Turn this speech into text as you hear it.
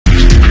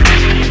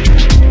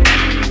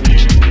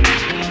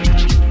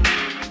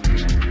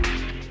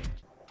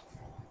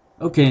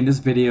Okay, in this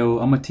video,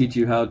 I'm going to teach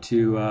you how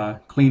to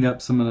clean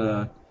up some of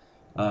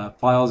the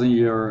files in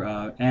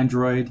your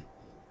Android,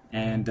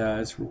 and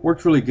it's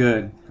worked really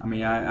good. I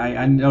mean,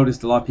 I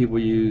noticed a lot of people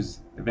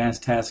use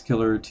Advanced Task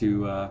Killer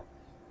to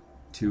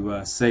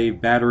save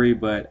battery,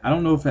 but I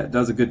don't know if that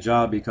does a good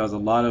job because a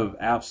lot of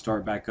apps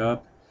start back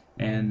up,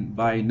 and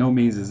by no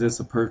means is this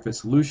a perfect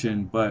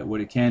solution, but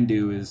what it can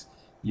do is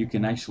you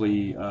can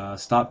actually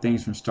stop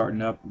things from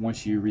starting up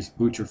once you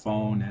reboot your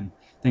phone and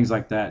things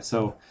like that.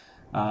 So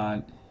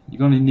you're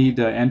going to need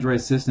the Android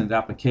Assistant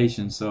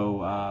application.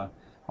 So I'm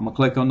going to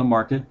click on the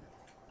market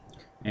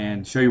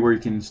and show you where you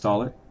can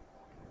install it.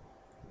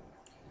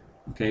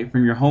 Okay,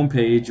 from your home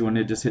page, you want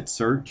to just hit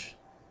search.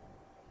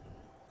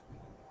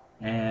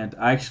 And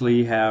I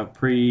actually have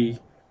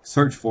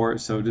pre-searched for it,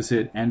 so just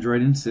hit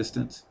Android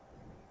Assistant.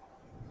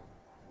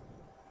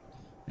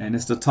 And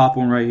it's the top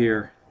one right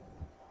here.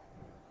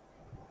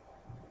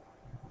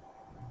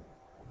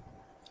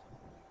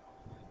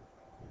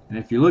 And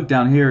if you look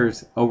down here,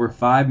 it's over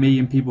 5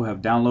 million people have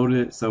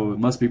downloaded it, so it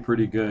must be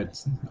pretty good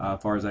as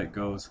far as that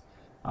goes.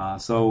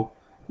 So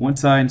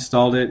once I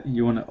installed it,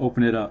 you want to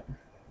open it up.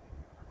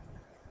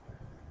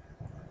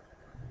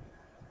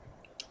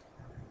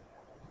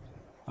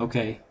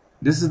 Okay,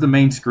 this is the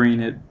main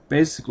screen. It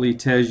basically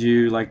tells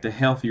you like the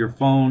health of your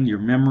phone, your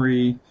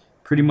memory,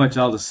 pretty much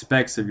all the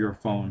specs of your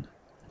phone.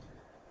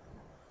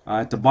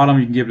 At the bottom,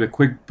 you can give it a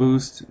quick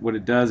boost. What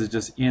it does is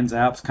just ends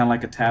apps, kind of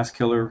like a task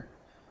killer.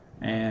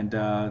 And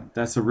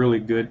that's a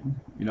really good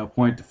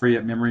point to free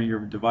up memory in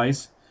your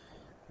device.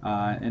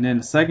 And then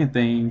the second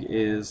thing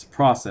is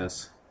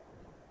process.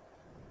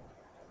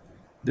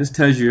 This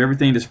tells you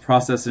everything that's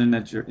processing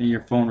in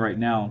your phone right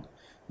now.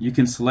 You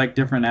can select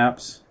different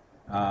apps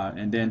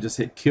and then just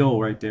hit kill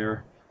right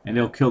there, and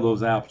it'll kill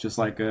those apps just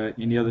like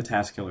any other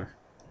task killer.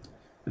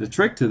 The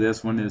trick to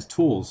this one is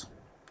tools.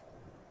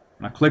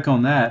 When I click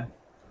on that,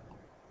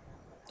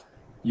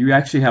 you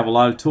actually have a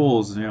lot of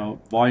tools.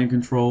 Volume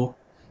control.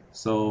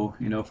 So,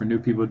 for new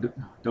people who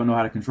don't know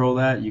how to control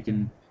that, you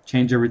can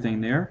change everything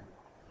there.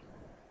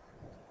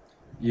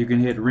 You can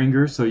hit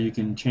ringers, so you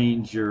can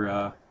change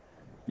your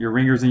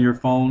ringers in your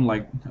phone,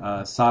 like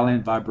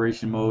silent,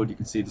 vibration mode. You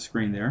can see the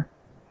screen there.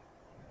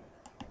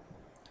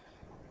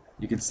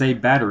 You can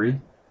save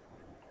battery,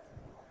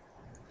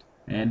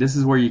 and this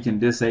is where you can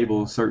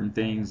disable certain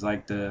things,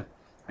 like I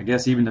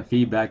guess even the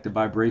feedback, the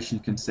vibration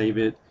can save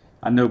it.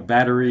 I know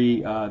battery,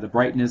 the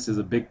brightness is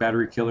a big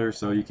battery killer,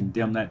 so you can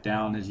dim that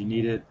down as you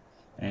need it,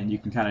 and you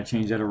can kind of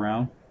change that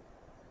around.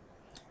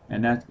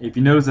 And that, if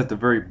you notice at the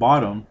very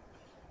bottom,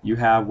 you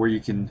have where you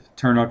can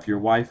turn off your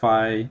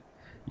Wi-Fi,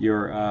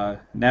 your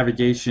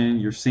navigation,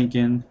 your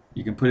syncing.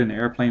 You can put it in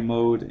airplane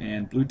mode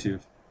and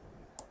Bluetooth.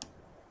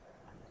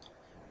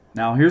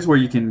 Now here's where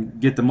you can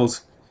get the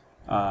most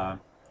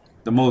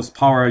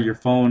power out of your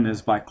phone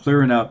is by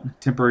clearing up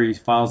temporary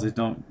files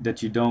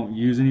that you don't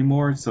use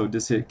anymore. So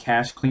just hit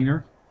cache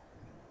cleaner,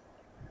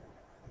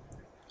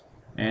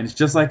 and it's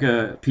just like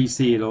a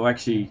PC. It'll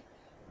actually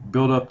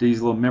build up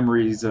these little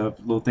memories of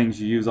little things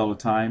you use all the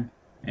time.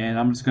 And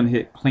I'm just going to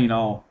hit clean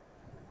all.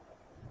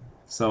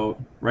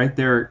 So right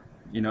there,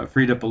 it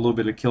freed up a little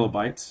bit of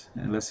kilobytes.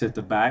 And let's hit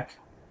the back.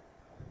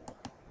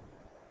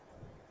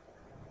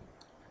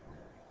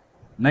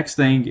 Next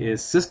thing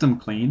is system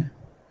clean.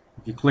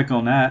 If you click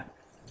on that,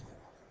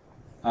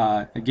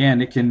 again,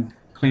 it can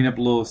clean up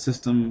little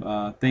system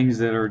things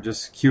that are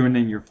just queuing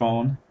in your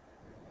phone.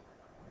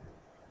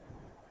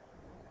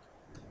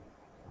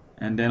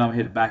 And then I'll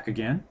hit back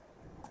again.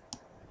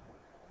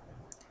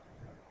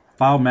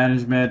 File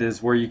management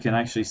is where you can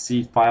actually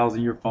see files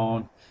in your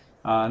phone.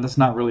 That's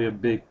not really a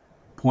big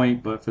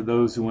point, but for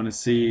those who want to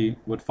see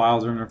what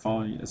files are in their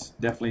phone, it's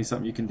definitely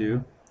something you can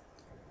do.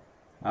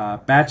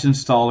 Batch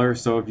installer,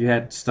 so if you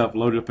had stuff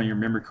loaded up on your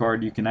memory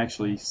card, you can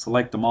actually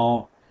select them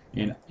all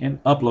and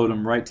upload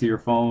them right to your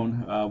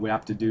phone. We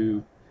have to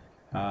do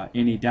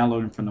any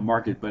downloading from the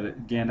market, but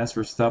again, that's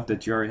for stuff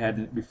that you already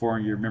had before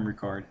on your memory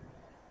card.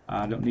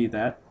 Don't need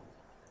that.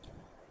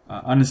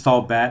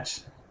 Uninstall batch.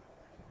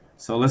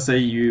 So let's say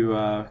you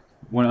want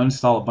to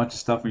uninstall a bunch of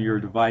stuff on your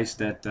device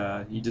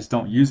that you just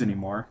don't use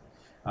anymore.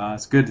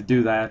 It's good to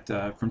do that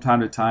from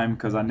time to time,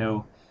 because I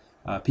know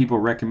people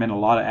recommend a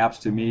lot of apps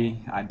to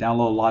me. I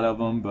download a lot of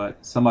them, but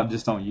some I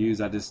just don't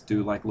use. I just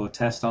do like a little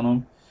test on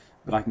them.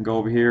 But I can go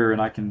over here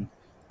and I can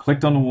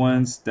click on the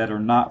ones that are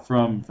not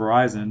from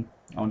Verizon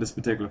on this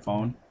particular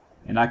phone,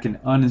 and I can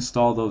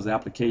uninstall those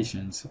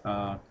applications.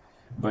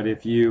 But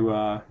if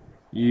you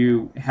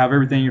you have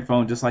everything in your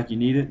phone just like you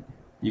need it,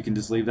 you can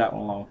just leave that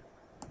one alone.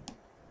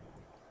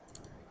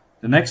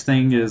 The next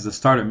thing is the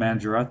startup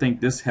manager. I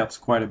think this helps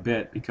quite a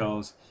bit,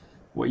 because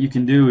what you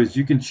can do is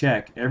you can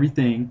check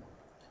everything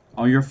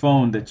on your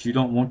phone that you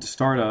don't want to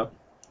start up,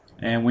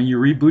 and when you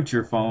reboot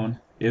your phone,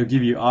 it'll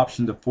give you an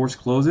option to force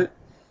close it.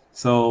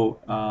 So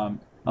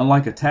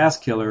unlike a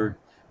task killer,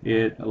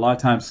 it a lot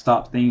of times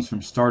stops things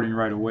from starting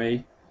right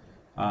away.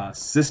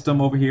 System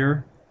over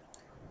here,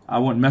 I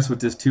wouldn't mess with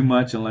this too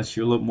much unless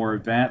you're a little more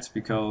advanced,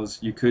 because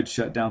you could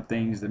shut down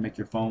things that make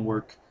your phone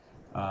work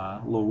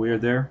a little weird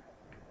there.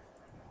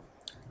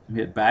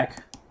 Hit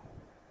back.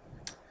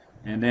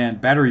 And then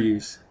battery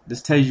use.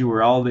 This tells you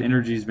where all the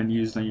energy has been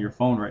used on your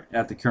phone right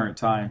at the current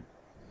time.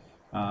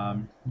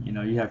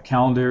 You have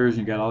calendars.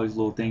 You got all these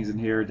little things in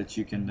here that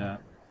you can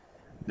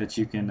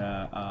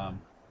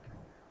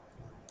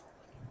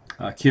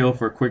kill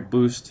for a quick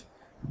boost,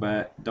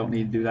 but don't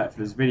need to do that for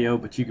this video.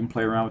 But you can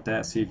play around with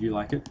that, see if you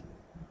like it.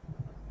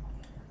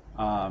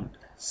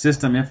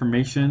 System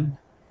information.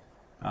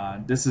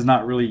 This is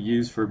not really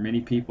used for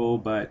many people,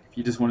 but if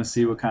you just want to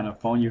see what kind of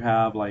phone you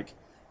have, like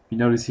you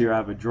notice here I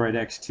have a Droid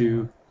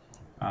X2.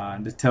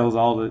 This tells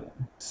all the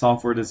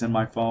software that's in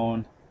my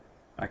phone.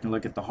 I can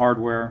look at the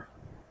hardware.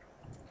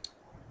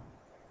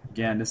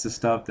 Again, this is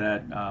stuff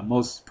that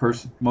most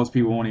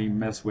people won't even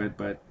mess with,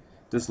 but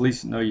just at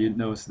least you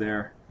know it's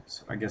there.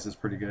 So I guess it's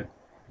pretty good.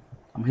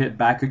 I'm gonna hit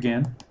back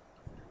again.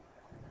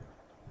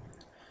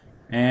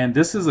 And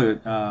this is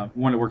a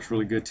one that works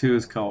really good too.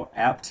 It's called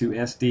App to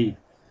SD.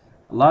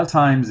 A lot of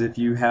times if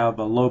you have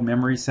low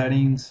memory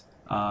settings,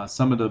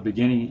 some of the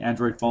beginning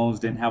Android phones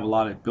didn't have a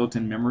lot of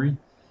built-in memory.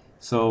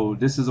 So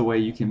this is a way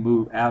you can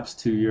move apps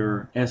to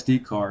your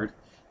SD card.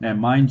 Now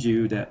mind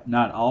you that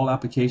not all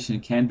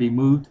applications can be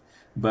moved,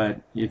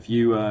 but if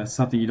you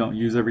something you don't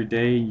use every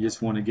day, you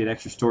just want to get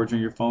extra storage on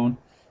your phone,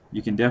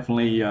 you can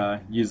definitely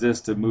use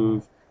this to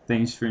move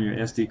things from your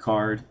SD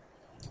card.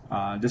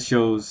 This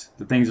shows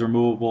the things are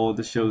movable.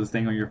 This shows the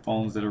thing on your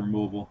phones that are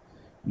movable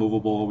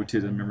over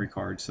to the memory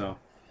card. So,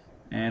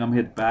 and I'm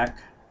gonna hit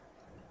back.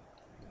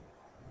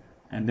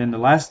 And then the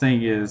last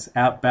thing is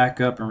app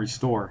backup and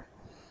restore.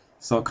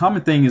 So a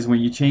common thing is when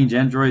you change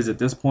Androids at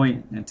this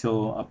point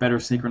until a better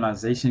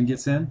synchronization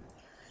gets in,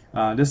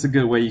 this is a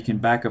good way you can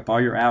back up all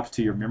your apps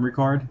to your memory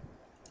card.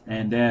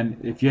 And then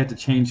if you have to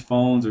change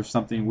phones or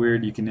something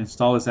weird, you can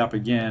install this app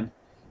again,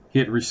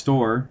 hit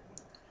restore.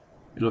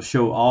 It'll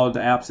show all the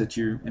apps that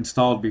you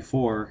installed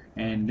before,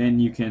 and then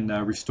you can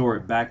restore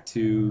it back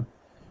to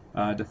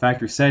the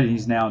factory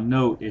settings. Now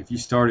note, if you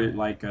started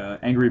like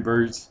Angry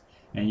Birds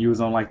and you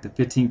was on like the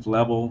 15th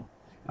level,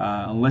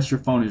 unless your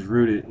phone is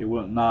rooted, it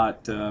will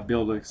not be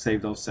able to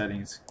save those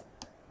settings.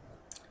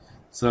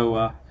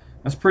 So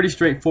that's pretty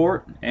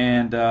straightforward,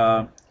 and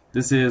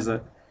this is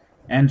an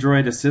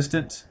Android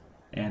Assistant,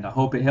 and I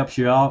hope it helps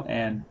you out.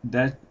 And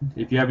that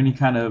if you have any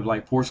kind of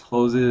like force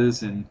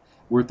closes and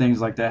weird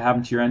things like that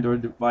happen to your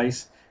Android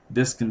device,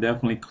 this can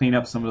definitely clean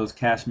up some of those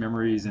cache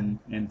memories and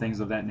things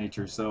of that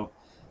nature. So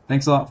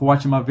thanks a lot for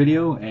watching my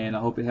video, and I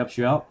hope it helps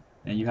you out,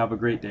 and you have a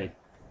great day.